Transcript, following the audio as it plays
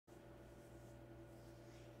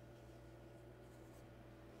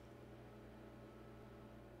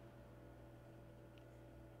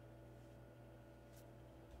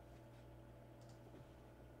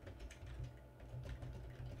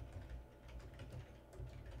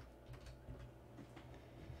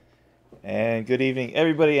And good evening,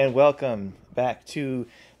 everybody, and welcome back to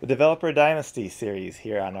the Developer Dynasty series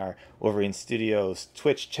here on our Wolverine Studios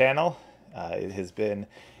Twitch channel. It has been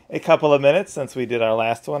a couple of minutes since we did our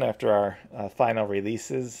last one after our final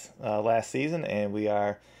releases last season, and we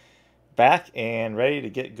are back and ready to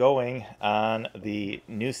get going on the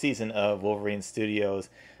new season of Wolverine Studios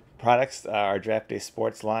products, our Draft Day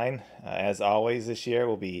Sports line. As always, this year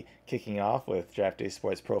we'll be kicking off with Draft Day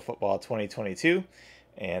Sports Pro Football 2022.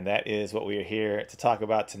 And that is what we are here to talk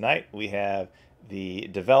about tonight. We have the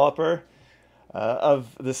developer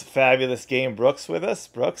of this fabulous game, Brooks, with us.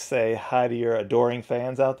 Brooks, say hi to your adoring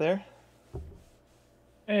fans out there.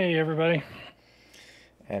 Hey, everybody.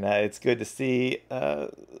 And it's good to see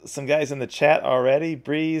some guys in the chat already.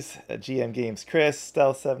 Breeze, GM Games Chris,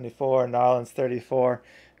 Stealth74, Narlins34.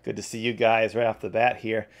 Good to see you guys right off the bat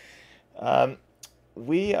here.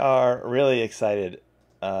 We are really excited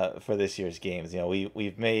for this year's games. You know,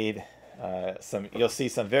 we've made some. You'll see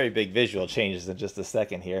some very big visual changes in just a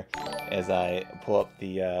second here, as I pull up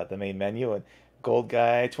the main menu. And Gold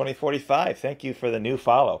Guy 2045, thank you for the new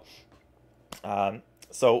follow.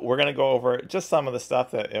 So we're gonna go over just some of the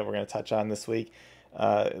stuff that we're gonna touch on this week.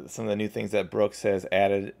 Some of the new things that Brooks has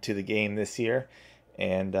added to the game this year.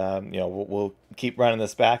 And you know, we'll keep running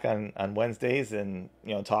this back on Wednesdays, and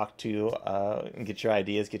you know, talk to and get your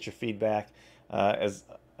ideas, get your feedback. As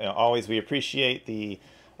you know, always, we appreciate the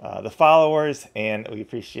followers, and we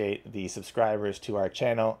appreciate the subscribers to our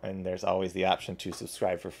channel. And there's always the option to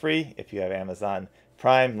subscribe for free if you have Amazon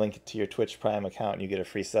Prime. Link it to your Twitch Prime account, and you get a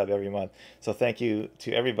free sub every month. So thank you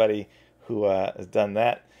to everybody who has done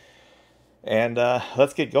that. And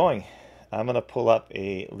let's get going. I'm going to pull up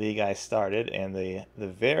a league I started, and the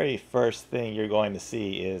very first thing you're going to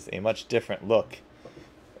see is a much different look.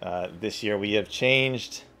 This year we have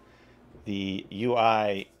changed the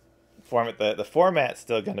UI format. The format's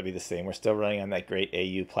still going to be the same. We're still running on that great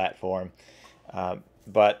AU platform.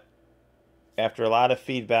 But after a lot of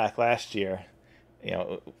feedback last year, you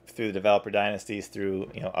know, through the Developer Dynasties,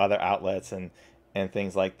 through, you know, other outlets and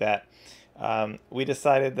things like that, we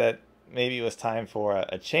decided that maybe it was time for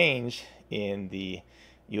a change in the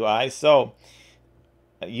UI. So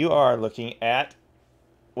you are looking at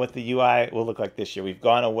what the UI will look like this year. We've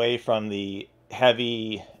gone away from the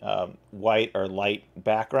heavy white or light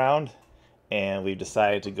background, and we've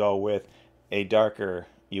decided to go with a darker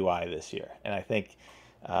UI this year. And I think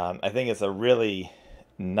it's a really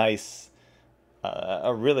nice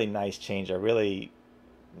change, a really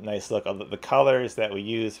nice look. The colors that we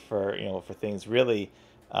use for, you know, for things really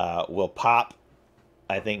will pop,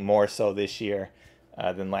 I think, more so this year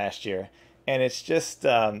than last year. And it's just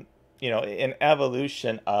you know, an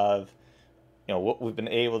evolution of, you know, what we've been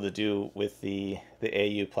able to do with the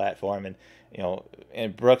AU platform. And you know,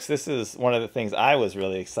 and Brooks, this is one of the things I was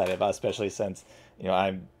really excited about, especially since, you know,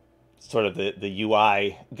 I'm sort of the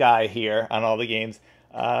UI guy here on all the games.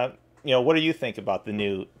 You know, what do you think about the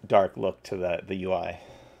new dark look to the UI?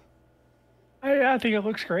 I think it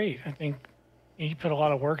looks great. I think you put a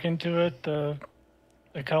lot of work into it. The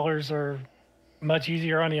colors are much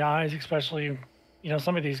easier on the eyes, especially, you know,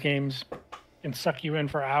 some of these games can suck you in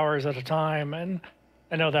for hours at a time. And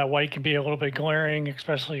I know that white can be a little bit glaring,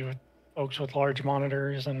 especially with folks with large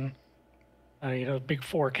monitors and, you know, big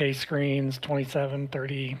 4K screens, 27,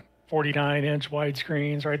 30, 49-inch wide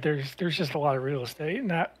screens, right? There's just a lot of real estate.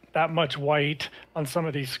 And that much white on some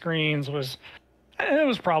of these screens was, it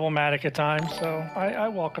was problematic at times. So I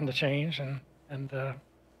welcome the change, and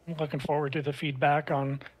I'm looking forward to the feedback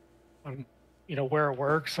on, you know, where it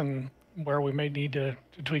works and where we may need to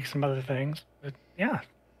tweak some other things. But yeah,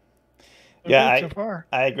 so Yeah, good so far.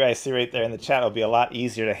 I agree. I see right there in the chat. It'll be a lot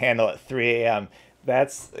easier to handle at 3 a.m.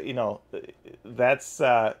 That's, you know,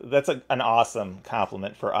 an awesome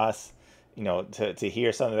compliment for us. You know, to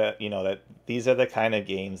hear some of that. You know, that these are the kind of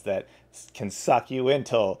games that can suck you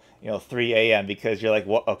until, you know, 3 a.m. because you're like,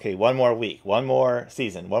 well, okay, one more week, one more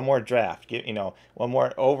season, one more draft. You know, one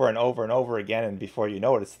more over and over and over again, and before you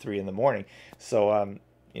know it, it's 3 in the morning. So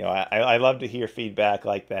you know, I love to hear feedback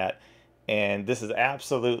like that. And this is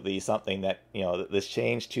absolutely something that, you know, this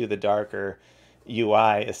change to the darker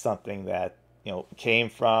UI is something that, you know, came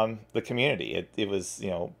from the community. It was, you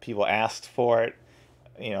know, people asked for it,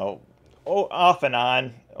 you know, off and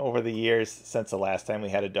on over the years since the last time we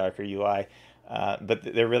had a darker UI. But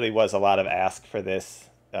there really was a lot of ask for this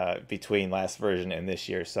between last version and this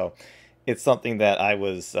year. So it's something that I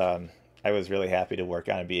was really happy to work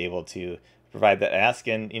on and be able to provide that ask.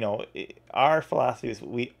 And you know, our philosophy is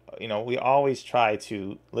you know, we always try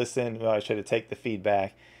to listen. We always try to take the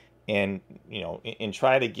feedback, and you know, and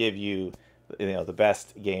try to give you, you know, the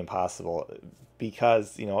best game possible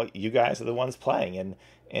because you guys are the ones playing,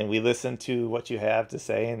 and we listen to what you have to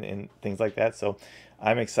say and things like that. So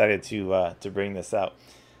I'm excited to bring this out.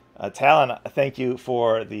 Talon, thank you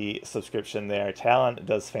for the subscription there. Talon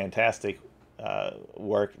does fantastic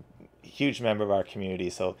work, huge member of our community,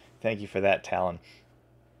 so thank you for that, Talon.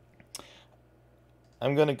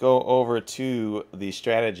 I'm going to go over to the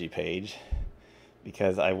strategy page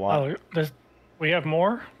because I want... Oh, we have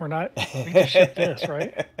more? We just shipped this,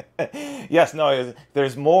 right? Yes, no,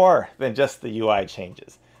 there's more than just the UI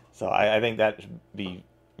changes. So I think that should be,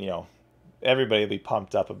 everybody will be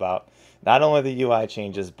pumped up about not only the UI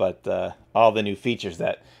changes, but all the new features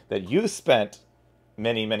that you spent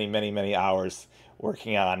many, many, many, many hours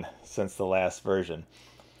working on since the last version.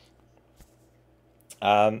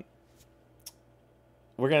 We're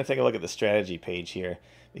going to take a look at the strategy page here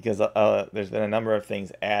because there's been a number of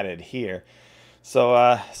things added here.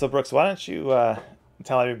 So, Brooks, why don't you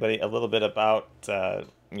tell everybody a little bit about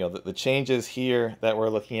the changes here that we're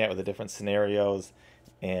looking at with the different scenarios,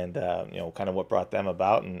 and kind of what brought them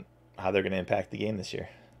about and how they're going to impact the game this year.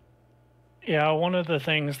 Yeah, one of the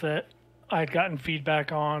things that I'd gotten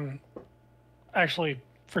feedback on, actually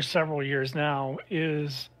for several years now,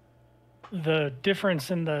 is the difference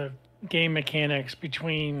in the game mechanics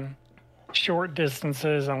between short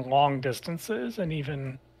distances and long distances, and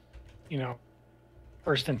even,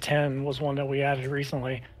 first and 10 was one that we added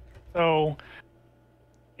recently. So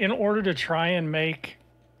in order to try and make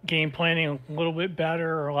game planning a little bit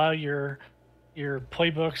better, or allow your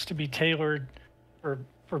playbooks to be tailored for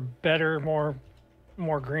better,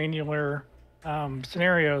 more granular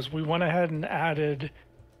scenarios, we went ahead and added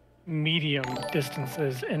medium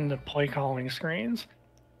distances in the play calling screens.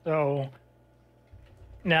 So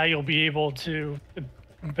now you'll be able to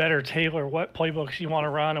better tailor what playbooks you want to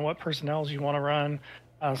run and what personnels you want to run,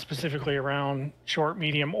 specifically around short,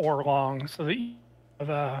 medium, or long, so that you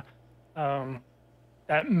have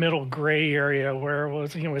that middle gray area where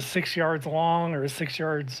it was 6 yards long or 6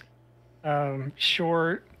 yards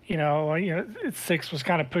short. 6 was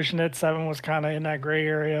kind of pushing it, 7 was kind of in that gray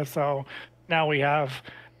area. So now we have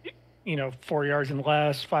 4 yards and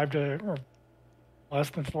less, 5 to or less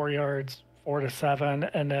than 4 yards, 4 to 7,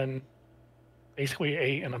 and then basically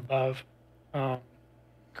 8 and above.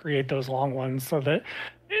 Create those long ones so that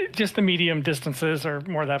just the medium distances are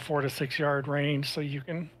more that 4 to 6 yard range, so you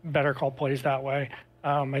can better call plays that way.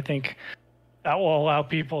 I think that will allow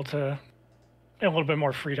people to a little bit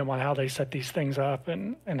more freedom on how they set these things up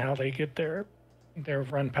and how they get their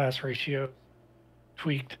run pass ratio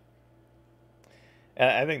tweaked. And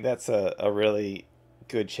I think that's a really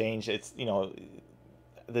good change. It's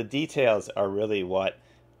the details are really what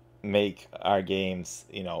make our games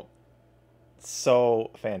so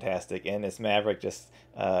fantastic. And as Maverick just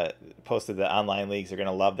posted, the online leagues are going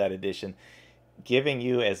to love that addition, giving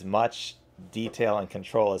you as much detail and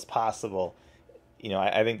control as possible.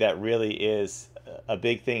 I think that really is a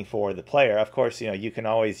big thing for the player. Of course, you can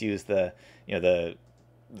always use the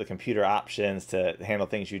computer options to handle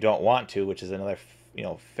things you don't want to, which is another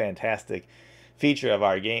fantastic feature of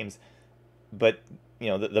our games. But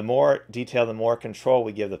the more detail, the more control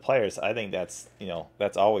we give the players, I think that's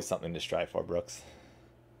always something to strive for, Brooks.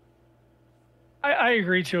 I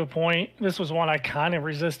agree to a point. This was one I kind of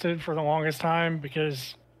resisted for the longest time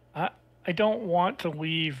because I don't want to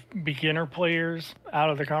leave beginner players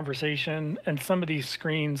out of the conversation, and some of these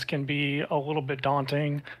screens can be a little bit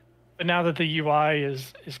daunting. But now that the UI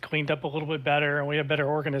is cleaned up a little bit better and we have better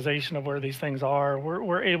organization of where these things are,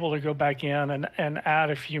 we're able to go back in and add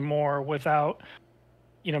a few more without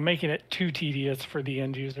making it too tedious for the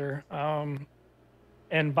end user.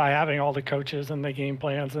 And by having all the coaches and the game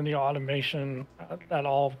plans and the automation, that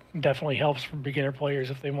all definitely helps for beginner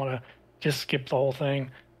players if they want to just skip the whole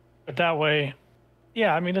thing. But that way,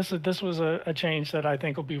 yeah, I mean, this was a change that I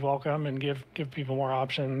think will be welcome and give people more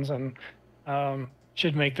options, and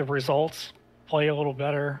should make the results play a little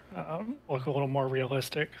better, look a little more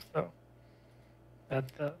realistic. So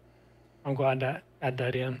that I'm glad to add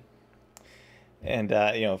that in. And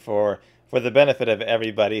for the benefit of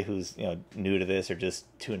everybody who's new to this or just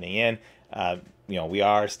tuning in, we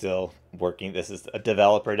are still working. This is a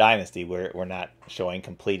Developer Dynasty. We're not showing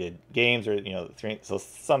completed games, or so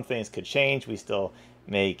some things could change. We still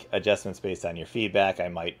make adjustments based on your feedback. I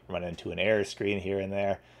might run into an error screen here and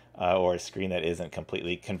there, or a screen that isn't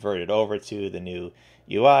completely converted over to the new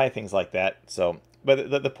UI, things like that. So, but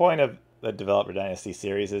the point of the Developer Dynasty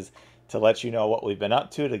series is to let you know what we've been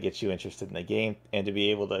up to get you interested in the game, and to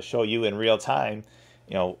be able to show you in real time,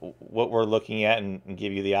 what we're looking at, and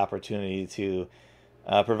give you the opportunity to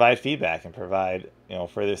provide feedback and provide,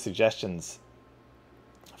 further suggestions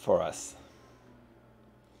for us.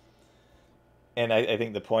 and I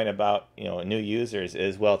think the point about new users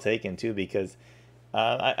is well taken too, because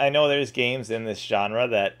I know there's games in this genre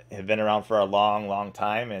that have been around for a long, long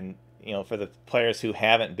time, and for the players who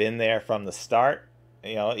haven't been there from the start,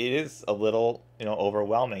 it is a little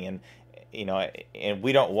overwhelming, and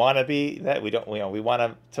we don't want to be that. We don't, we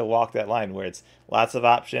want to walk that line where it's lots of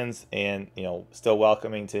options and still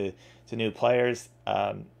welcoming to new players.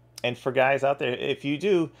 And for guys out there, if you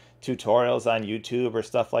do tutorials on YouTube or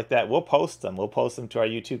stuff like that, we'll post them. We'll post them to our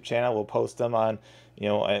YouTube channel. We'll post them on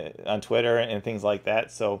on Twitter and things like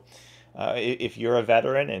that. So if you're a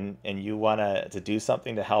veteran and you want to do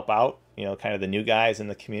something to help out, kind of the new guys in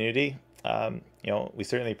the community, we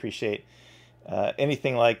certainly appreciate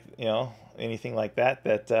anything like that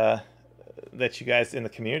you guys in the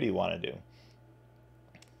community want to do.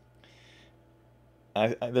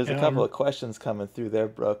 There's a couple of questions coming through there,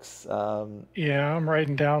 Brooks. Yeah, I'm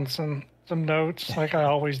writing down some notes like I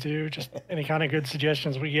always do. Just any kind of good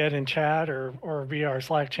suggestions we get in chat or via our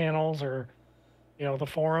Slack channels or the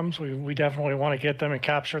forums. We definitely want to get them and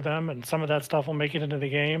capture them. And some of that stuff will make it into the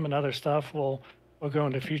game, and other stuff will go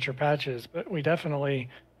into future patches. But we definitely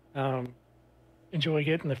enjoy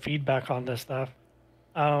getting the feedback on this stuff.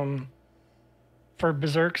 For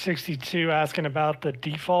Berserk 62 asking about the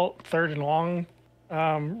default third and long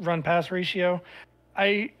run pass ratio,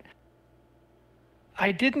 I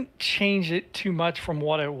didn't change it too much from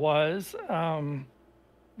what it was.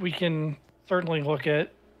 We can certainly look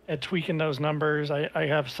at tweaking those numbers. I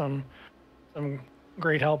have some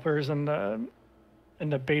great helpers in the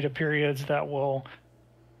beta periods that will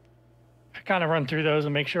kind of run through those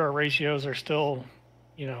and make sure our ratios are still,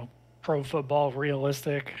 pro football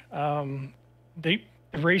realistic. The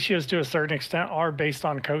ratios to a certain extent are based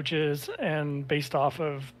on coaches and based off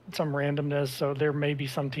of some randomness. So there may be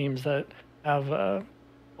some teams that have a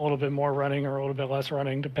little bit more running or a little bit less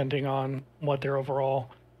running, depending on what their overall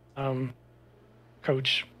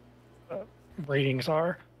coach ratings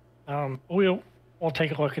are. We'll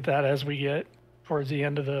take a look at that as we get towards the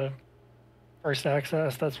end of the first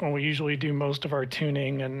access. That's when we usually do most of our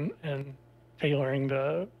tuning and tailoring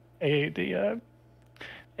the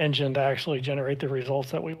engine to actually generate the results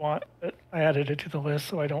that we want. But I added it to the list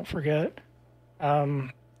so I don't forget.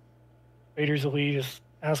 Vader's Elite is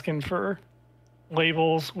asking for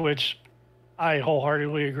labels, which I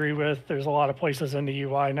wholeheartedly agree with. There's a lot of places in the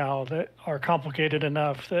UI now that are complicated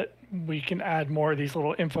enough that we can add more of these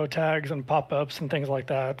little info tags and pop-ups and things like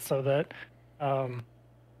that, so that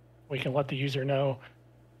we can let the user know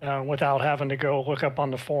without having to go look up on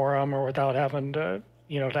the forum or without having to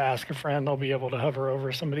to ask a friend. They'll be able to hover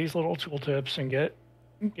over some of these little tooltips and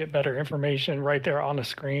get better information right there on the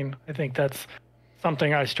screen. I think that's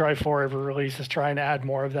something I strive for every release, is trying to add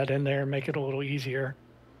more of that in there and make it a little easier.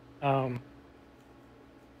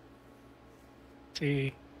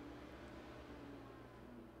 See.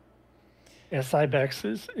 Yeah,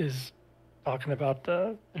 Cybex is talking about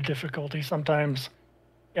the difficulty sometimes.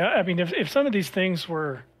 Yeah, I mean, if some of these things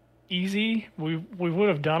were easy, we would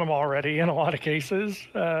have done them already in a lot of cases.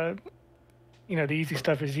 The easy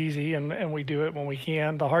stuff is easy, and we do it when we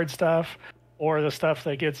can. The hard stuff, or the stuff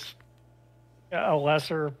that gets a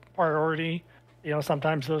lesser priority,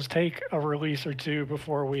 sometimes those take a release or two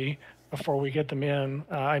before we get them in.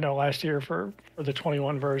 I know last year for the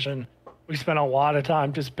 21 version, we spent a lot of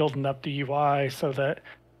time just building up the UI so that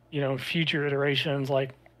future iterations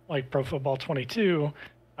like Pro Football 22,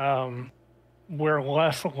 we're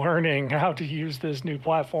less learning how to use this new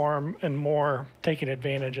platform and more taking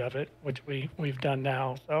advantage of it, which we've done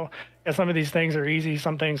now. So yeah, some of these things are easy.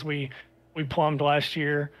 Some things we plumbed last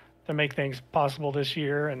year to make things possible this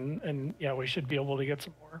year, and yeah, we should be able to get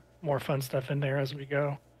some more fun stuff in there as we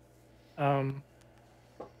go.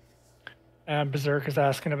 And Berserk is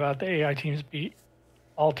asking about the AI teams be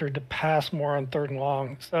altered to pass more on third and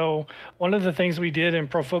long. So one of the things we did in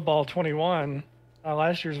Pro Football 21,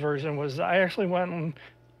 last year's version, was I actually went and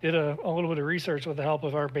did a little bit of research with the help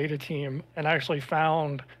of our beta team and actually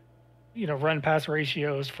found, run pass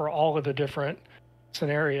ratios for all of the different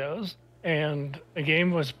scenarios. And the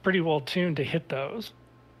game was pretty well tuned to hit those.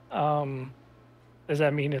 Does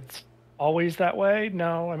that mean it's always that way?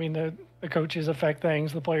 No. I mean, the coaches affect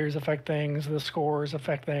things, the players affect things, the scores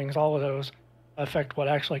affect things, all of those affect what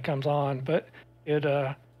actually comes on. But it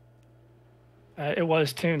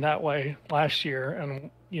was tuned that way last year,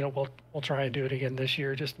 and we'll try and do it again this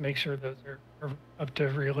year just to make sure those are up to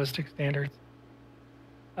realistic standards.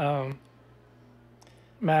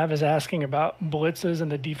 Mav is asking about blitzes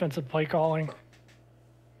and the defensive play calling.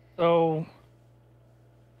 So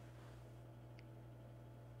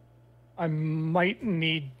I might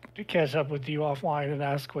need to catch up with you offline and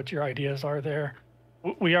ask what your ideas are there.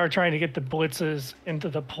 We are trying to get the blitzes into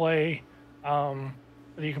the play, so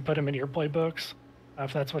you can put them in your playbooks,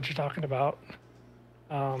 if that's what you're talking about.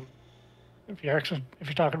 Um, if you're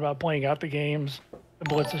talking about playing out the games, the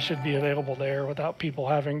blitzes should be available there without people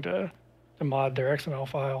having to mod their XML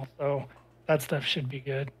file. So that stuff should be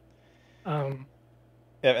good. Yeah,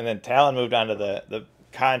 and then Talon moved on to the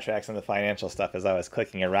contracts and the financial stuff as I was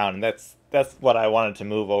clicking around, and that's what I wanted to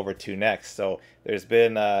move over to next. So there's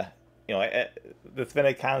been there's been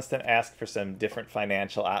a constant ask for some different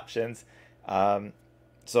financial options.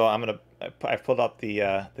 So I've pulled up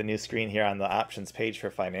the new screen here on the options page for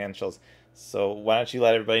financials. So why don't you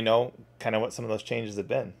let everybody know kind of what some of those changes have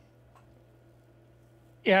been?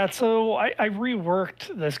 Yeah, so I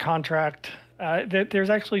reworked this contract. There's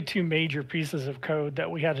actually two major pieces of code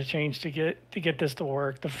that we had to change to get this to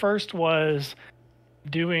work. The first was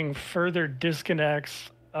doing further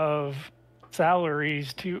disconnects of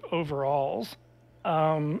salaries to overalls.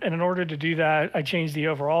 And in order to do that, I changed the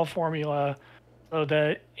overall formula so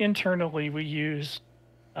that internally we use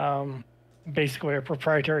basically a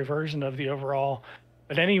proprietary version of the overall.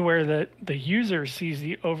 But anywhere that the user sees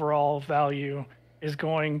the overall value is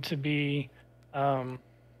going to be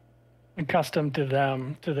custom to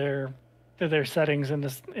them, to their settings in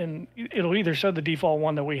this. And it'll either show the default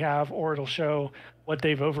one that we have, or it'll show what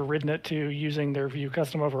they've overridden it to using their view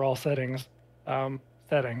custom overall settings. But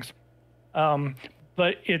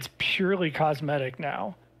it's purely cosmetic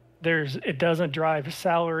now. It doesn't drive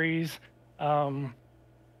salaries.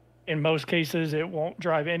 In most cases, it won't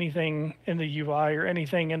drive anything in the UI or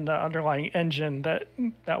anything in the underlying engine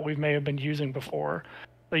that we may have been using before.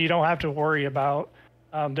 So you don't have to worry about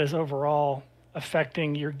this overall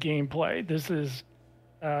affecting your gameplay. This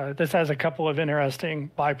has a couple of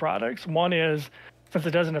interesting byproducts. One is, since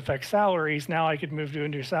it doesn't affect salaries, now I could move to a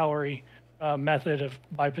new salary method of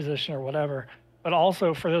by position or whatever. But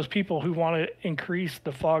also for those people who want to increase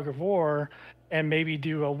the fog of war and maybe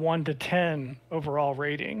do a 1 to 10 overall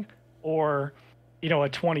rating, or a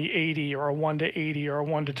 20/80 or a 1 to 80 or a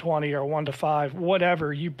 1 to 20 or a 1 to 5,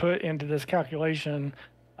 whatever you put into this calculation,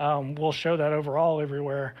 will show that overall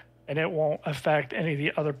everywhere, and it won't affect any of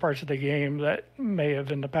the other parts of the game that may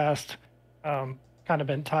have in the past kind of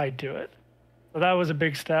been tied to it. So that was a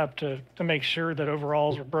big step to make sure that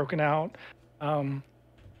overalls were broken out. And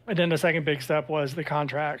then the second big step was the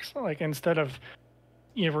contracts. Like, instead of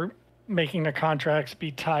making the contracts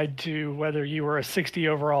be tied to whether you were a 60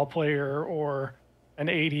 overall player or an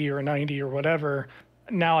 80 or a 90 or whatever,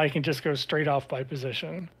 now I can just go straight off by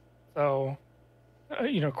position. So,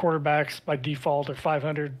 quarterbacks by default are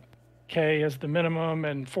 500K as the minimum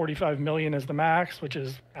and 45 million as the max, which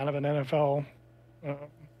is kind of an NFL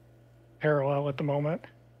parallel at the moment.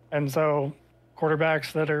 And so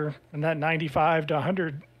quarterbacks that are in that 95 to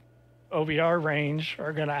 100 OVR range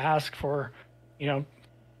are going to ask for,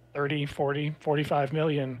 30, 40, 45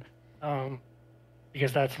 million,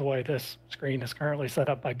 because that's the way this screen is currently set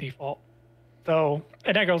up by default. So,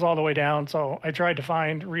 and that goes all the way down. So I tried to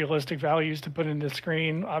find realistic values to put in the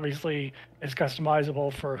screen. Obviously, it's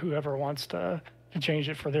customizable for whoever wants to change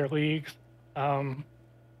it for their leagues.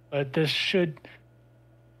 But this should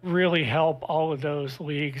really help all of those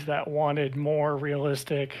leagues that wanted more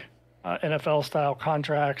realistic NFL-style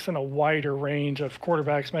contracts and a wider range of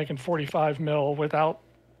quarterbacks making 45 mil without,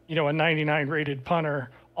 a 99 rated punter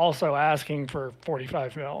also asking for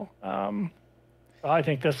 45 mil. So I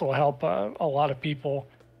think this will help a lot of people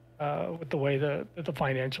with the way the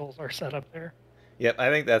financials are set up there. Yep, I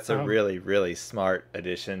think that's a really, really smart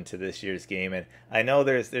addition to this year's game. And I know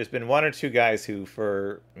there's been one or two guys who,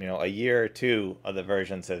 for a year or two of the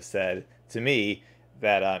versions, have said to me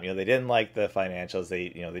that they didn't like the financials. They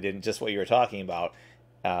didn't, just what you were talking about.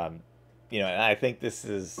 And I think this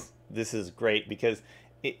is great because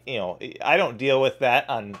I don't deal with that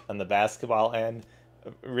on the basketball end,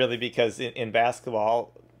 really, because in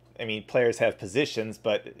basketball, I mean, players have positions,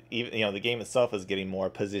 but even the game itself is getting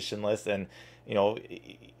more positionless. And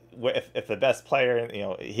if the best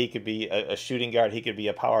player, he could be a shooting guard, he could be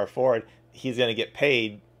a power forward, he's going to get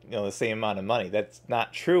paid the same amount of money. That's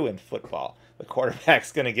not true in football. The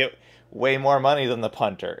quarterback's going to get way more money than the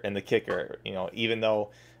punter and the kicker. Even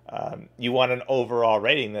though you want an overall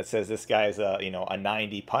rating that says this guy's a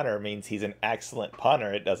 90 punter, means he's an excellent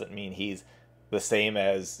punter. It doesn't mean he's the same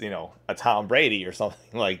as a Tom Brady or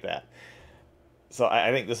something like that. So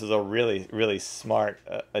I think this is a really, really smart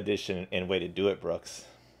addition and way to do it, Brooks.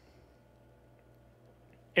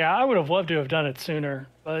 Yeah, I would have loved to have done it sooner,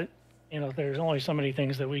 but there's only so many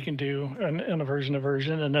things that we can do in a version,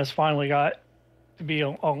 and this finally got to be a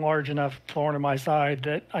large enough thorn in my side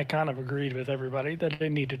that I kind of agreed with everybody that it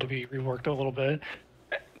needed to be reworked a little bit.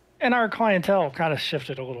 And our clientele kind of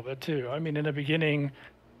shifted a little bit too. I mean, in the beginning,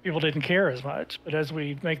 people didn't care as much, but as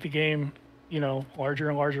we make the game, larger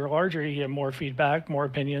and larger and larger, you get more feedback, more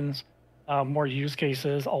opinions, more use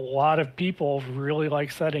cases. A lot of people really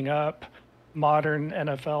like setting up modern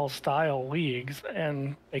NFL style leagues,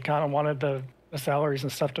 and they kind of wanted the salaries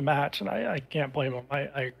and stuff to match, and I can't blame them. I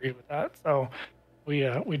agree with that. So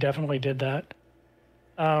we definitely did that.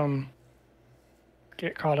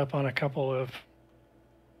 Get caught up on a couple of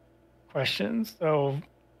questions. So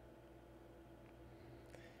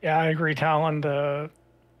yeah, I agree, Talon.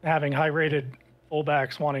 Having high rated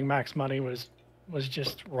fullbacks wanting max money was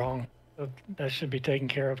just wrong. So that should be taken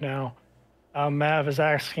care of now. Mav is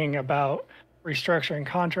asking about restructuring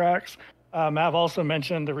contracts. Mav also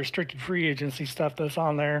mentioned the restricted free agency stuff that's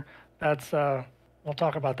on there. That's we'll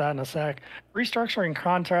talk about that in a sec. Restructuring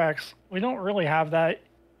contracts, we don't really have that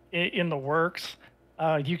in the works.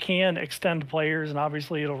 You can extend players, and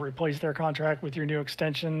obviously it'll replace their contract with your new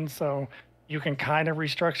extension. So you can kind of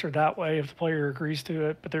restructure that way if the player agrees to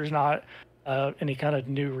it, but there's not any kind of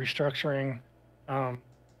new restructuring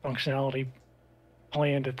functionality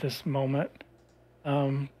planned at this moment.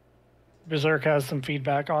 Berserk has some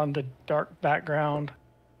feedback on the dark background.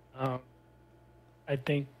 I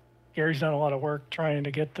think Gary's done a lot of work trying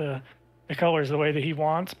to get the colors the way that he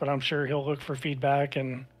wants, but I'm sure he'll look for feedback,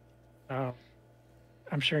 and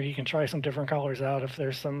I'm sure he can try some different colors out if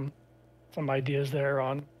there's some ideas there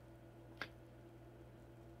on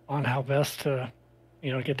how best to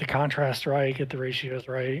get the contrast right, get the ratios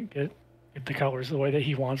right, get the colors the way that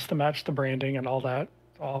he wants to match the branding and all that.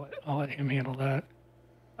 I'll let him handle that.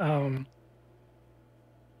 I'm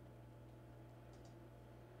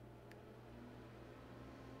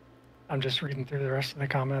just reading through the rest of the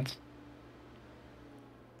comments.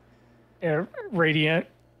 Yeah, Radiant.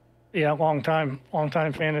 Yeah, long time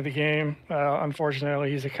fan of the game.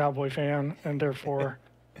 Unfortunately, he's a Cowboy fan, and therefore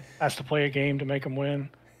has to play a game to make him win.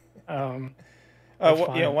 One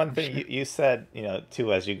thing you said,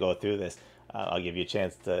 too, as you go through this, I'll give you a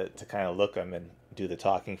chance to kind of look them and do the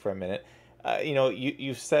talking for a minute.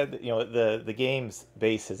 You said the game's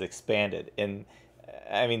base has expanded, and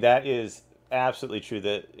I mean that is absolutely true.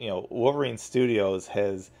 That Wolverine Studios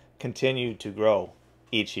has continued to grow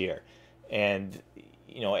each year, and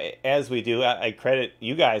as we do, I credit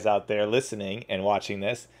you guys out there listening and watching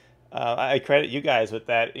this. I credit you guys with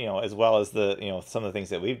that, as well as the some of the things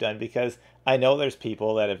that we've done, because I know there's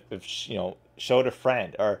people that have showed a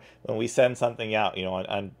friend, or when we send something out,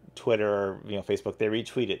 on Twitter or Facebook, they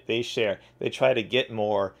retweet it, they share, they try to get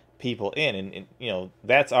more people in, and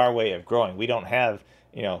that's our way of growing. We don't have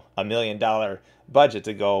 $1 million budget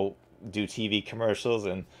to go do TV commercials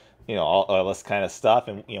and all this kind of stuff,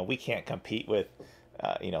 and we can't compete with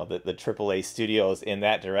the AAA studios in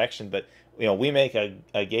that direction. But we make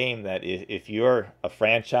a game that if you're a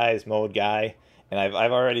franchise mode guy, and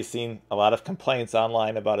I've already seen a lot of complaints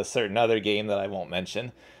online about a certain other game that I won't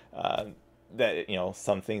mention, that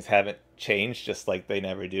some things haven't changed, just like they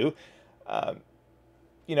never do.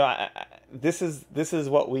 This is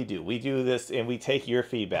what we do. We do this, and we take your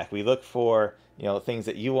feedback. We look for things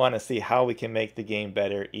that you want to see, how we can make the game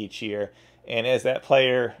better each year. And as that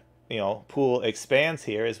player pool expands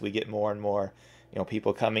here, as we get more and more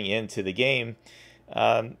people coming into the game,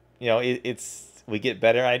 we get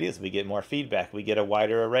better ideas, we get more feedback, we get a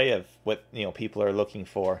wider array of what people are looking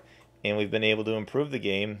for, and we've been able to improve the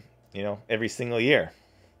game every single year.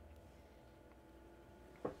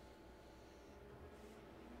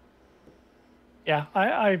 Yeah,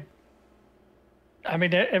 I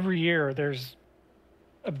mean, every year there's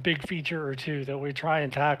a big feature or two that we try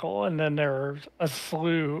and tackle, and then there's a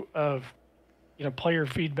slew of player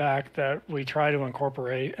feedback that we try to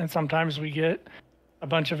incorporate, and sometimes we get a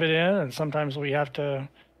bunch of it in, and sometimes we have to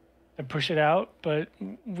push it out, but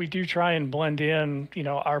we do try and blend in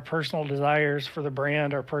our personal desires for the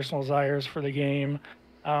brand, our personal desires for the game,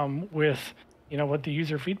 with what the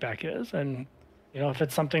user feedback is. And if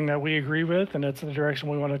it's something that we agree with and it's the direction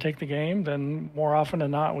we want to take the game, then more often than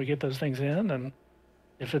not we get those things in. And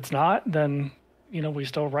if it's not, then we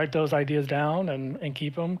still write those ideas down and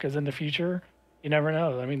keep them, because in the future you never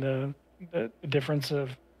know. I mean, the difference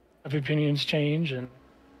of opinions change, and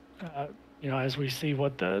as we see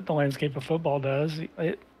what the landscape of football does,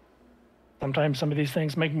 sometimes some of these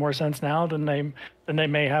things make more sense now than they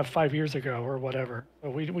may have 5 years ago or whatever. So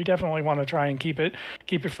we definitely want to try and keep it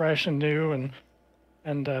fresh and new,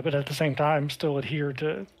 and but at the same time still adhere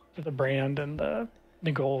to the brand and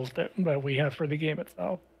the goals that we have for the game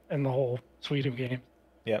itself and the whole suite of games.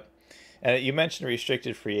 Yep. And you mentioned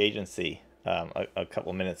restricted free agency a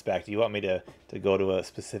couple minutes back. Do you want me to go to a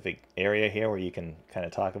specific area here where you can kind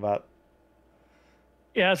of talk about?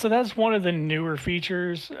 Yeah, so that's one of the newer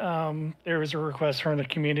features. There was a request from the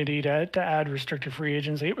community to add restricted free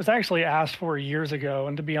agency. It was actually asked for years ago,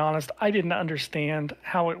 and to be honest, I didn't understand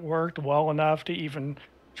how it worked well enough to even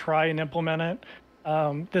try and implement it.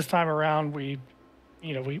 This time around, we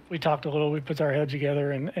talked a little, we put our heads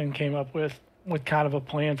together and came up with kind of a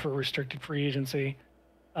plan for restricted free agency.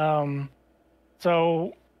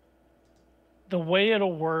 So the way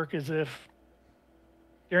it'll work is if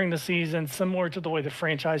during the season, similar to the way the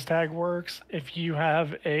franchise tag works, if you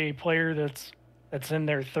have a player that's in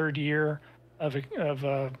their third year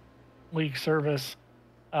of league service,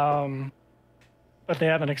 but they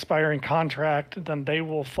have an expiring contract, then they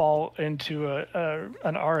will fall into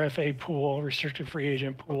an RFA pool, restricted free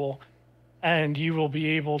agent pool, and you will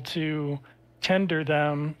be able to tender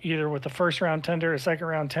them either with a first round tender, a second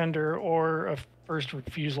round tender, or a first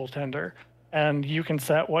refusal tender. And you can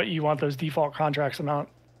set what you want those default contract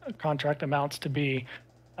amounts to be.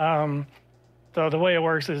 So the way it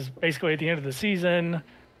works is basically at the end of the season,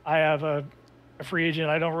 I have a free agent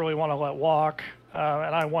I don't really want to let walk,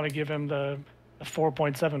 and I want to give him the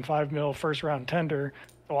 4.75 mil first round tender.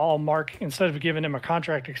 So I'll mark, instead of giving him a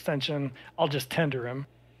contract extension, I'll just tender him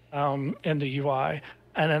in the UI.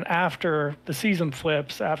 And then after the season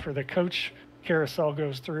flips, after the coach carousel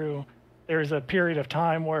goes through, there's a period of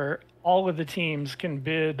time where all of the teams can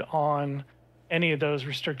bid on any of those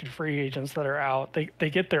restricted free agents that are out. They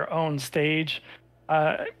get their own stage.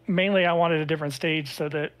 Mainly, I wanted a different stage so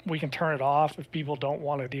that we can turn it off if people don't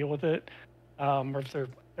want to deal with it, or if their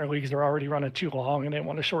leagues are already running too long and they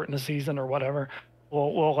want to shorten the season or whatever.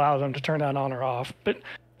 We'll allow them to turn that on or off. But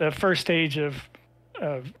the first stage of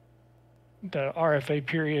the RFA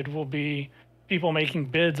period will be people making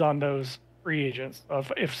bids on those free agents.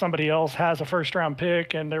 If somebody else has a first round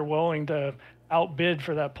pick and they're willing to outbid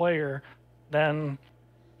for that player, then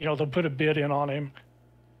they'll put a bid in on him,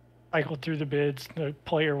 cycle through the bids. The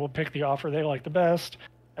player will pick the offer they like the best.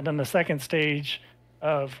 And then the second stage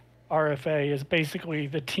of RFA is basically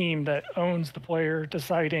the team that owns the player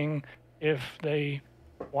deciding if they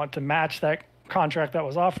want to match that contract that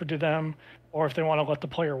was offered to them, or if they want to let the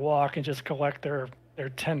player walk and just collect their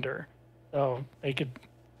tender. So they could,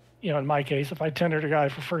 in my case, if I tendered a guy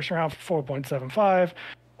for first round for 4.75,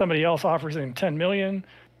 somebody else offers him 10 million,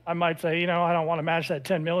 I might say, I don't want to match that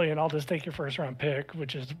 10 million. I'll just take your first round pick,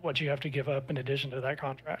 which is what you have to give up in addition to that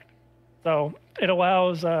contract. So it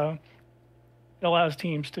allows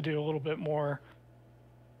teams to do a little bit more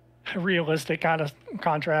realistic kind of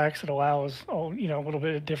contracts. It allows, a little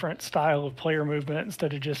bit of different style of player movement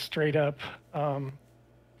instead of just straight up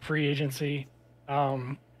free agency.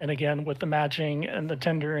 And again, with the matching and the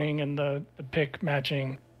tendering and the pick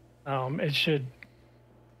matching, it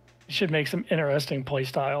should make some interesting play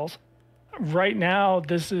styles. Right now,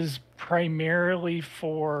 this is primarily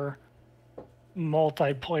for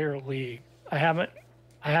multiplayer league. I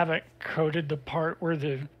haven't coded the part where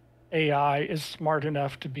the AI is smart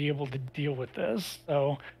enough to be able to deal with this.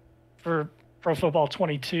 So for Pro Football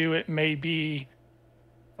 22, it may be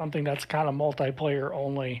something that's kind of multiplayer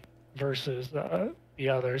only versus the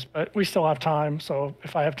others, but we still have time. So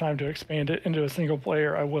if I have time to expand it into a single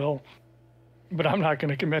player, I will, but I'm not going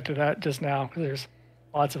to commit to that just now because there's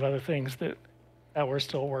lots of other things that we're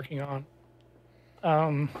still working on.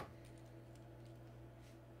 I'm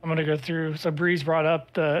going to go through. So Breeze brought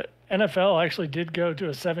up the NFL actually did go to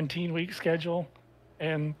a 17-week schedule.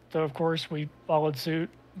 And so, of course, we followed suit.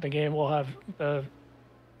 The game will have the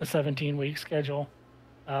 17-week schedule.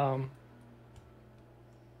 I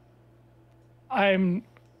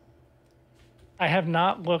have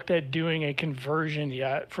not looked at doing a conversion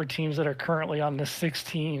yet for teams that are currently on the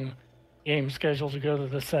 16 game schedule to go to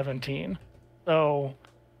the 17. So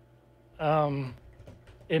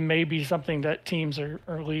it may be something that teams or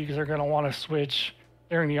leagues are going to want to switch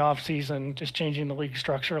during the off season, just changing the league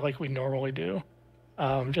structure like we normally do,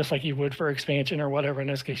 just like you would for expansion or whatever. In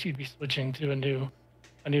this case, you'd be switching to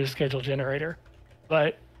a new schedule generator.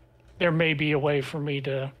 But there may be a way for me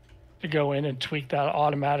to go in and tweak that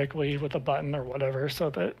automatically with a button or whatever, so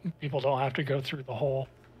that people don't have to go through the whole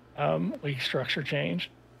league structure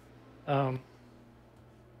change. I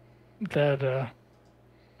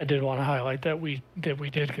did want to highlight that we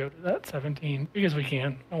did go to that 17 because we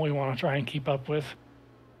can, and we want to try and keep up with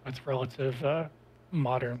relative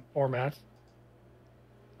modern formats.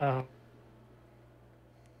 And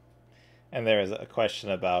there is a question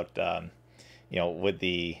about, would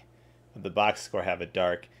the box score have a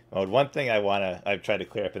dark? mode. One thing I've tried to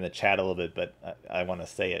clear up in the chat a little bit, but I want to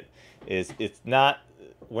say it, is it's not,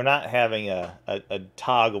 we're not having a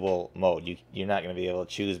toggleable mode. You're not going to be able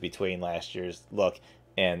to choose between last year's look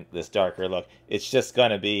and this darker look. It's just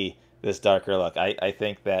going to be this darker look. I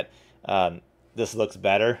think that this looks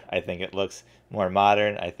better. I think it looks more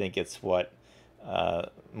modern. I think it's what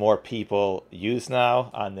more people use now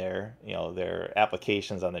on their, their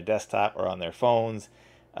applications on their desktop or on their phones.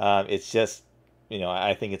 It's just,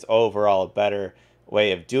 I think it's overall a better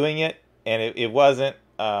way of doing it. And it wasn't,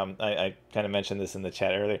 I kind of mentioned this in the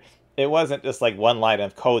chat earlier, it wasn't just like one line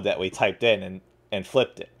of code that we typed in and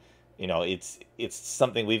flipped it. It's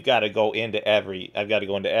something we've got to go into I've got to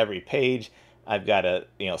go into every page. I've got to,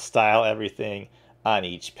 style everything on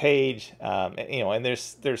each page. And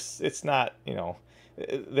there's, it's not,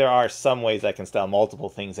 there are some ways I can style multiple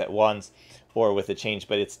things at once or with a change,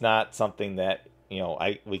 but it's not something that,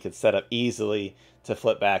 we could set up easily to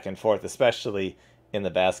flip back and forth, especially in the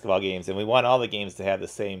basketball games. And we want all the games to have the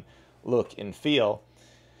same look and feel.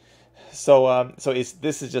 So,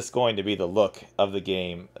 this is just going to be the look of the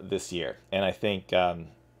game this year. And I think,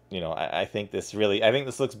 I think this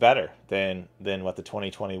looks better than what the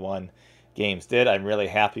 2021 games did. I'm really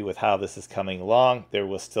happy with how this is coming along. There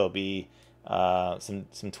will still be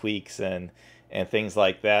some tweaks and things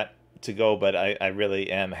like that to go, but I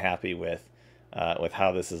really am happy with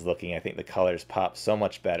how this is looking. I think the colors pop so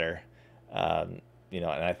much better, and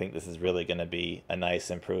I think this is really going to be a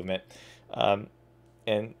nice improvement.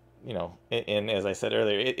 And as I said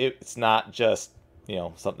earlier, it's not just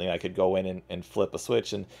something I could go in and flip a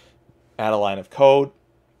switch and add a line of code.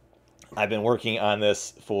 I've been working on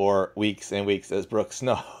this for weeks and weeks, as Brooks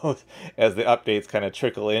knows, as the updates kind of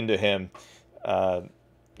trickle into him, so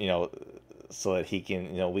that he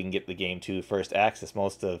can, we can get the game to first access.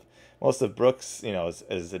 Most of Brooks,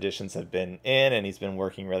 his additions have been in, and he's been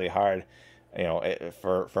working really hard,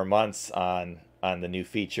 for months on the new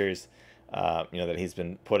features, that he's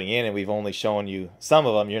been putting in, and we've only shown you some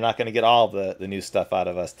of them. You're not going to get all the new stuff out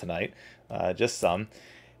of us tonight, just some.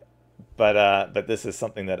 But this is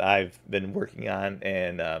something that I've been working on,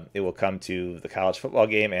 and it will come to the college football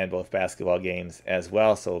game and both basketball games as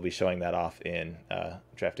well. So we'll be showing that off in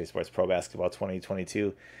Draft Day Sports Pro Basketball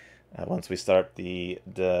 2022 once we start the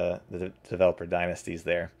Developer Dynasties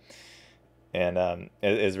there. And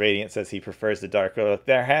as Radiant says, he prefers the darker look.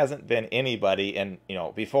 There hasn't been anybody, and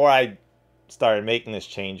before I started making this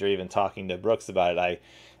change or even talking to Brooks about it,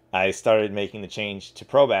 I started making the change to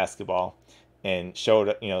pro basketball and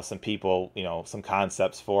showed some people some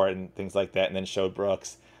concepts for it and things like that, and then showed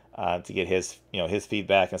Brooks to get his his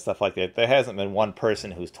feedback and stuff like that. There hasn't been one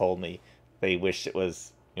person who's told me they wish it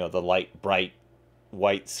was the light bright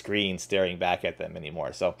white screen staring back at them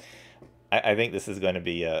anymore. So I think this is going to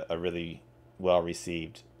be a really well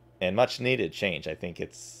received and much needed change. I think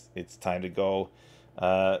it's time to go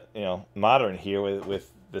modern here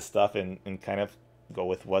with this stuff and kind of go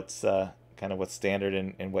with what's what's standard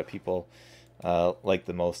and what people like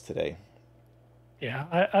the most today. Yeah,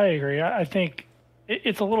 I agree. I think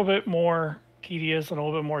it's a little bit more tedious and a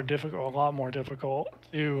little bit more difficult, a lot more difficult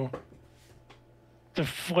to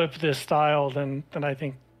flip this style than I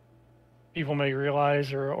think people may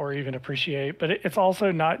realize or even appreciate. But it's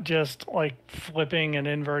also not just like flipping and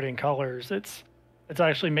inverting colors. It's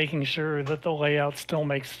actually making sure that the layout still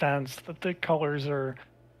makes sense, that the colors are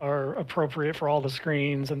appropriate for all the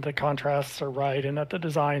screens, and the contrasts are right, and that the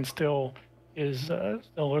design still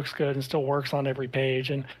looks good and still works on every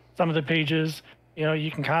page. And some of the pages,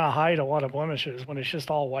 you can kind of hide a lot of blemishes when it's just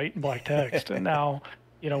all white and black text. And now,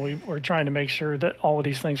 we're trying to make sure that all of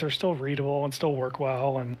these things are still readable and still work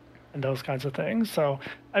well and those kinds of things. So,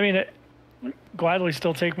 I mean, gladly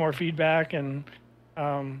still take more feedback, and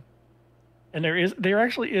there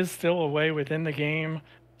actually is still a way within the game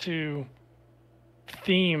to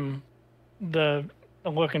theme the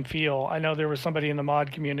look and feel. I know there was somebody in the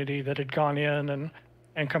mod community that had gone in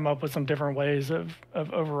and come up with some different ways of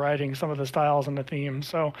overriding some of the styles and the themes.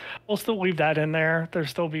 So we'll still leave that in there. There'll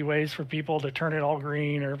still be ways for people to turn it all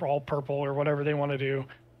green or all purple or whatever they want to do.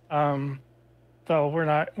 So we're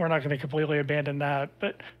not going to completely abandon that.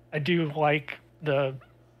 But I do like the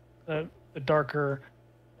darker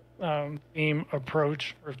theme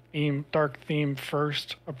approach, or dark theme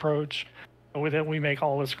first approach. With it, we make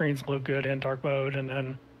all the screens look good in dark mode, and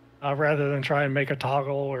then rather than try and make a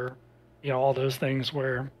toggle or all those things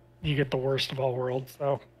where you get the worst of all worlds.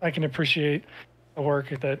 So I can appreciate the work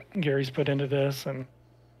that Gary's put into this, and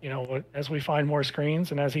as we find more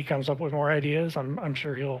screens and as he comes up with more ideas, I'm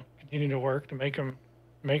sure he'll continue to work to make them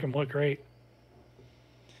look great.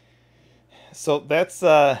 So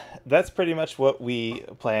that's pretty much what we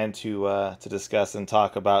plan to discuss and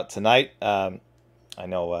talk about tonight. I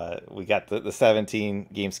know we got the 17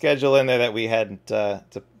 game schedule in there that we hadn't kind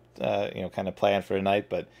of planned for tonight,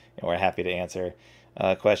 but we're happy to answer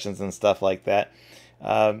questions and stuff like that.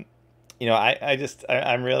 Um,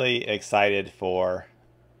 I'm really excited for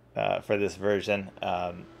this version.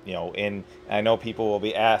 And I know people will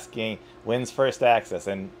be asking when's first access,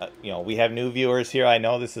 and we have new viewers here. I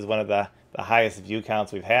know this is one of the highest view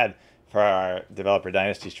counts we've had for our Developer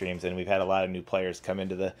Dynasty streams, and we've had a lot of new players come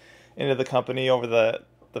into the company over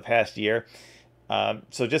the past year.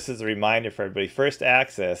 So just as a reminder for everybody, first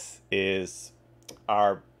access is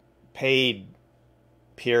our paid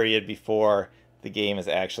period before the game is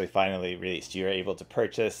actually finally released. You're able to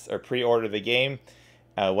purchase or pre-order the game.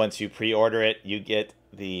 Once you pre-order it, you get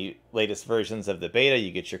the latest versions of the beta.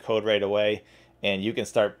 You get your code right away, and you can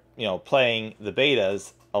start playing the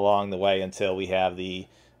betas along the way until we have the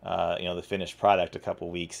the finished product a couple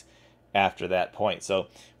weeks after that point. So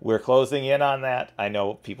we're closing in on that. I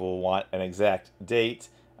know people want an exact date.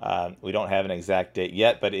 We don't have an exact date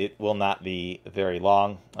yet, but it will not be very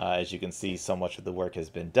long. As you can see, so much of the work has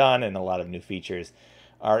been done and a lot of new features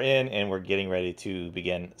are in, and we're getting ready to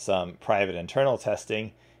begin some private internal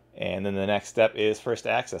testing. And then the next step is first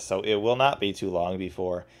access. So it will not be too long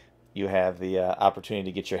before you have the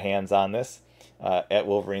opportunity to get your hands on this at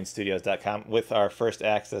wolverinestudios.com. With our first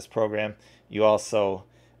access program, you also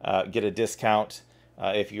get a discount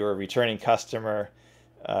if you're a returning customer.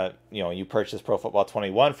 You purchased Pro Football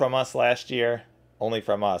 21 from us last year, only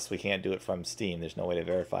from us. We can't do it from Steam. There's no way to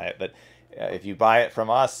verify it. But if you buy it from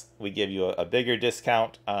us, we give you a bigger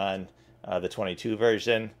discount on the 22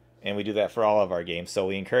 version, and we do that for all of our games. So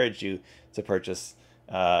we encourage you to purchase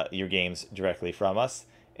your games directly from us.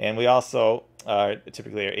 And we also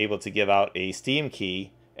typically are able to give out a Steam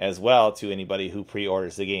key as well to anybody who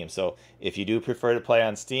pre-orders the game. So if you do prefer to play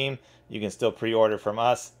on Steam, you can still pre-order from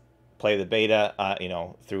us, play the beta,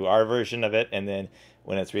 through our version of it, and then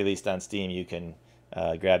when it's released on Steam, you can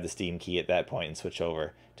grab the Steam key at that point and switch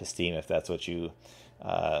over to Steam if that's what you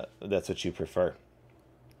prefer.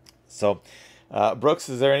 So, Brooks,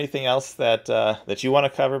 is there anything else that you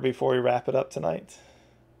want to cover before we wrap it up tonight?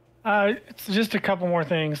 It's just a couple more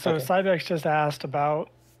things. So Okay. Cybex just asked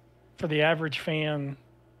about, for the average fan,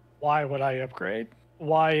 why would I upgrade?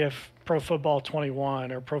 Why, if Pro Football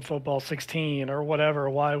 21 or Pro Football 16 or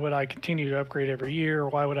whatever, why would I continue to upgrade every year?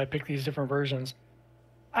 Why would I pick these different versions?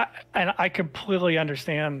 And I completely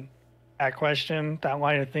understand that question, that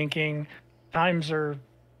line of thinking. Times are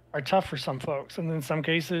tough for some folks, and in some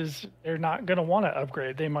cases, they're not going to want to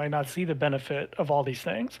upgrade. They might not see the benefit of all these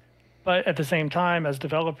things. But at the same time, as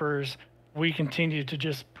developers, we continue to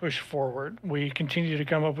just push forward. We continue to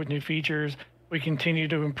come up with new features. We continue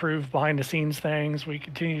to improve behind the scenes things. We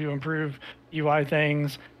continue to improve UI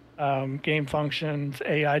things, game functions,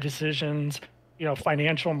 AI decisions,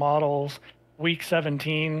 financial models, week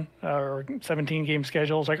 17 or 17 game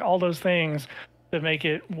schedules, like all those things that make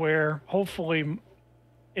it where hopefully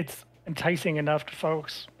it's enticing enough to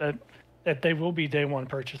folks that they will be day one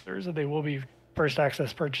purchasers, that they will be first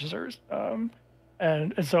access purchasers.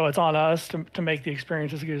 And so it's on us to make the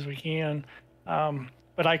experience as good as we can.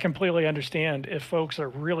 But I completely understand if folks are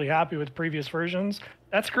really happy with previous versions,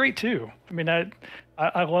 that's great too. I mean,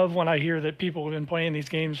 I love when I hear that people have been playing these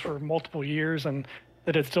games for multiple years and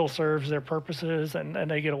that it still serves their purposes and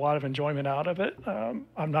they get a lot of enjoyment out of it.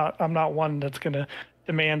 I'm not one that's going to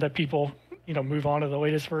demand that people, move on to the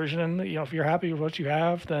latest version. If you're happy with what you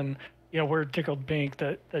have, then, we're tickled pink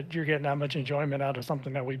that you're getting that much enjoyment out of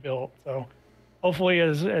something that we built. So hopefully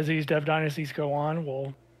as these dev dynasties go on,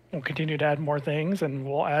 we'll continue to add more things, and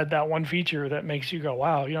we'll add that one feature that makes you go,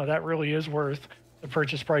 wow, that really is worth the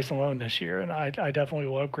purchase price alone this year. And I definitely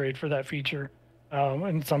will upgrade for that feature.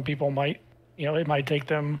 And some people might, it might take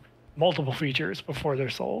them multiple features before they're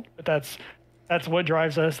sold, but that's what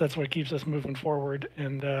drives us. That's what keeps us moving forward.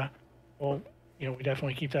 And we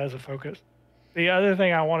definitely keep that as a focus. The other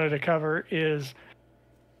thing I wanted to cover is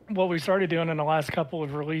what we started doing in the last couple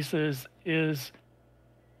of releases is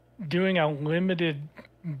doing a limited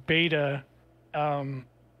beta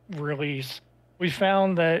release. We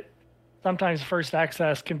found that sometimes first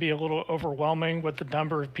access can be a little overwhelming with the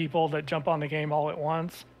number of people that jump on the game all at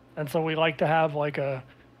once. And so we like to have like a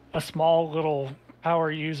small little power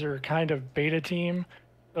user kind of beta team.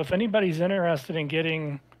 So if anybody's interested in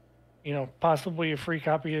getting, possibly a free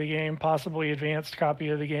copy of the game, possibly advanced copy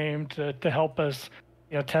of the game to help us,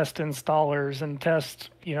 test installers and test,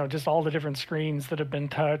 just all the different screens that have been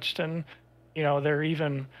touched. And, they're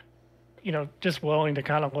even, just willing to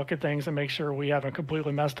kind of look at things and make sure we haven't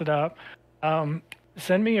completely messed it up.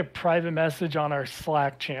 Send me a private message on our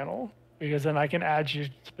Slack channel, because then I can add you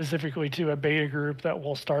specifically to a beta group that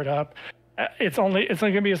will start up. It's only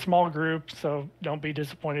going to be a small group, so don't be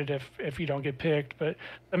disappointed if you don't get picked. But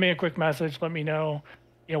send me a quick message. Let me know,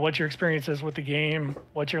 what your experience is with the game,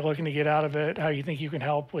 what you're looking to get out of it, how you think you can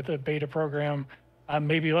help with the beta program.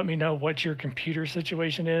 Maybe let me know what your computer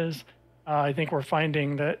situation is. I think we're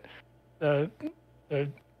finding that the the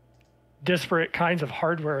disparate kinds of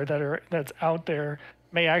hardware that's out there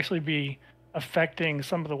may actually be affecting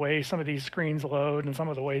some of the way some of these screens load and some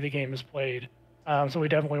of the way the game is played. So we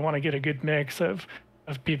definitely want to get a good mix of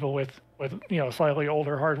people with slightly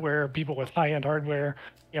older hardware, people with high end hardware,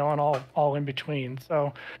 and all in between.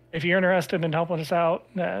 So if you're interested in helping us out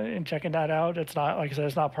and checking that out, it's not, like I said,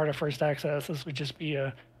 it's not part of First Access. This would just be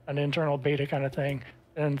an internal beta kind of thing.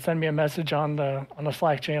 And send me a message on the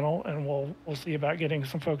Slack channel, and we'll see about getting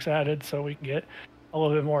some folks added so we can get a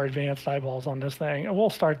little bit more advanced eyeballs on this thing. And we'll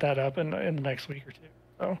start that up in the next week or two.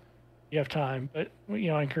 So you have time, but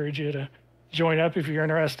I encourage you to join up if you're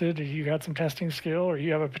interested. If you got some testing skill, or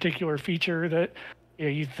you have a particular feature that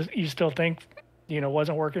you still think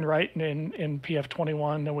wasn't working right in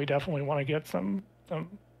PF21, then we definitely want to get some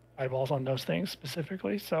eyeballs on those things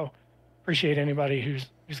specifically. So appreciate anybody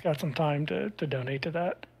who's got some time to donate to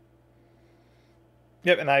that.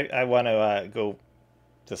 Yep, and I want to go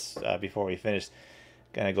just before we finish,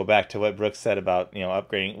 kind of go back to what Brooks said about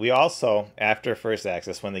upgrading. We also, after First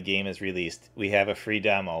Access, when the game is released, we have a free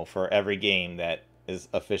demo for every game that is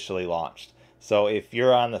officially launched. So if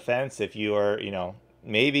you're on the fence, if you are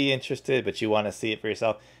maybe interested but you want to see it for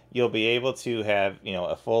yourself, you'll be able to have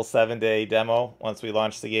a full 7-day demo once we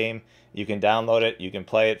launch the game. You can download it, you can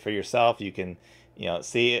play it for yourself, you can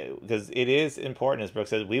see it, because it is important, as Brooks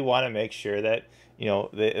said. We want to make sure that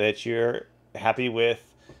that you're happy with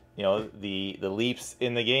the leaps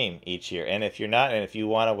in the game each year. And if you're not, and if you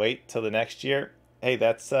want to wait till the next year, hey,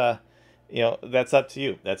 that's that's up to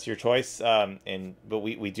you. That's your choice. But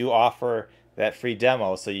we do offer that free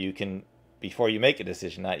demo, so you can, before you make a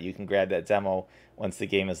decision, you can grab that demo once the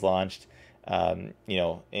game is launched, and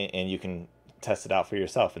you can test it out for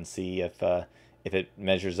yourself and see if it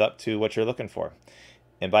measures up to what you're looking for.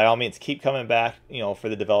 And by all means, keep coming back, for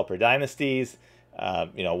the Developer Dynasties.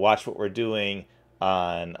 Watch what we're doing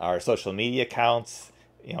on our social media accounts.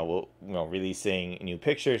 We'll releasing new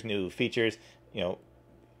pictures, new features. The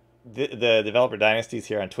Developer Dynasties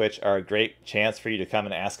here on Twitch are a great chance for you to come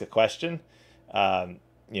and ask a question. Like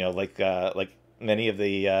many of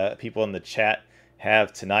the people in the chat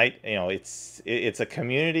have tonight. It's a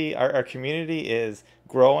community. Our community is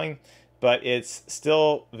growing, but it's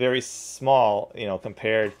still very small,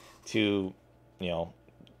 compared to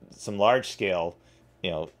some large scale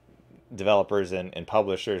developers and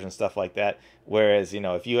publishers and stuff like that. Whereas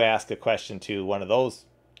if you ask a question to one of those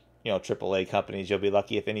AAA companies, you'll be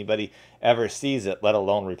lucky if anybody ever sees it, let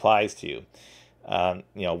alone replies to you.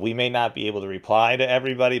 We may not be able to reply to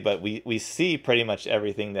everybody, but we see pretty much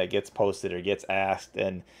everything that gets posted or gets asked,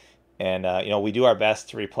 and we do our best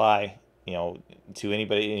to reply to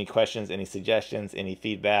anybody, any questions, any suggestions, any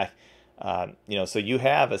feedback. So you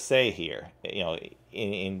have a say here,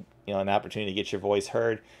 in an opportunity to get your voice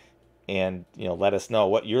heard, and let us know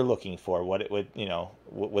what you're looking for, what it would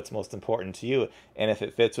what's most important to you, and if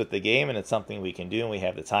it fits with the game and it's something we can do and we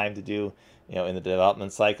have the time to do in the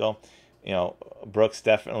development cycle. Brooks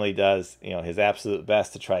definitely does his absolute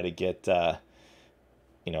best to try to get get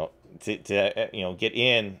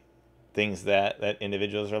in things that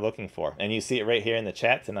individuals are looking for. And you see it right here in the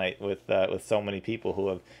chat tonight with so many people who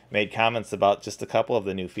have made comments about just a couple of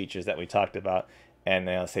the new features that we talked about, and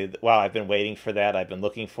they'll say, wow, I've been waiting for that, I've been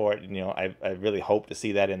looking for it, I really hope to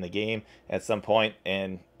see that in the game at some point,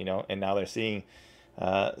 and and now they're seeing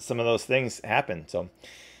some of those things happen. So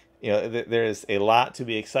there's a lot to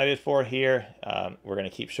be excited for here. We're going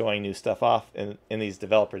to keep showing new stuff off in these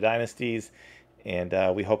Developer Dynasties,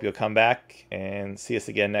 and we hope you'll come back and see us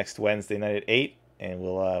again next Wednesday night at 8, and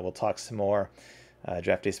we'll talk some more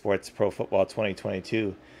Draft Day Sports Pro Football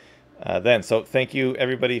 2022 then. So thank you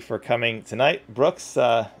everybody for coming tonight. Brooks,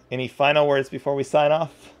 any final words before we sign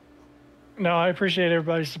off? No, I appreciate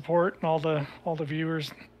everybody's support and all the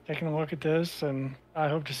viewers taking a look at this, and I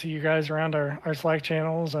hope to see you guys around our Slack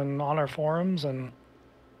channels and on our forums and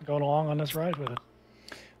going along on this ride with it.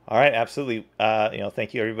 All right, absolutely.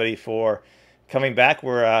 Thank you everybody for coming back.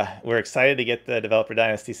 We're excited to get the Developer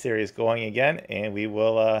Dynasty series going again, and we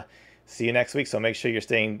will see you next week. So make sure you're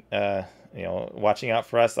staying, watching out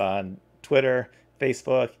for us on Twitter,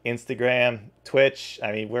 Facebook, Instagram, Twitch.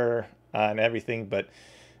 I mean, we're on everything, but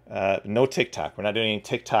No TikTok. We're not doing any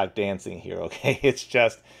TikTok dancing here, okay? It's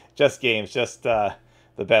just games, just the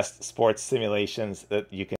best sports simulations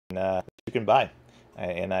that you can buy.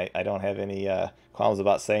 And I don't have any qualms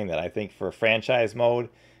about saying that. I think for franchise mode,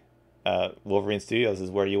 Wolverine Studios is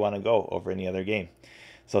where you want to go over any other game.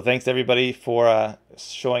 So thanks everybody for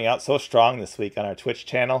showing out so strong this week on our Twitch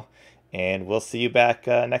channel. And we'll see you back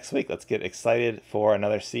next week. Let's get excited for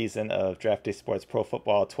another season of Draft Day Sports Pro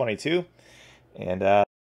Football 22. And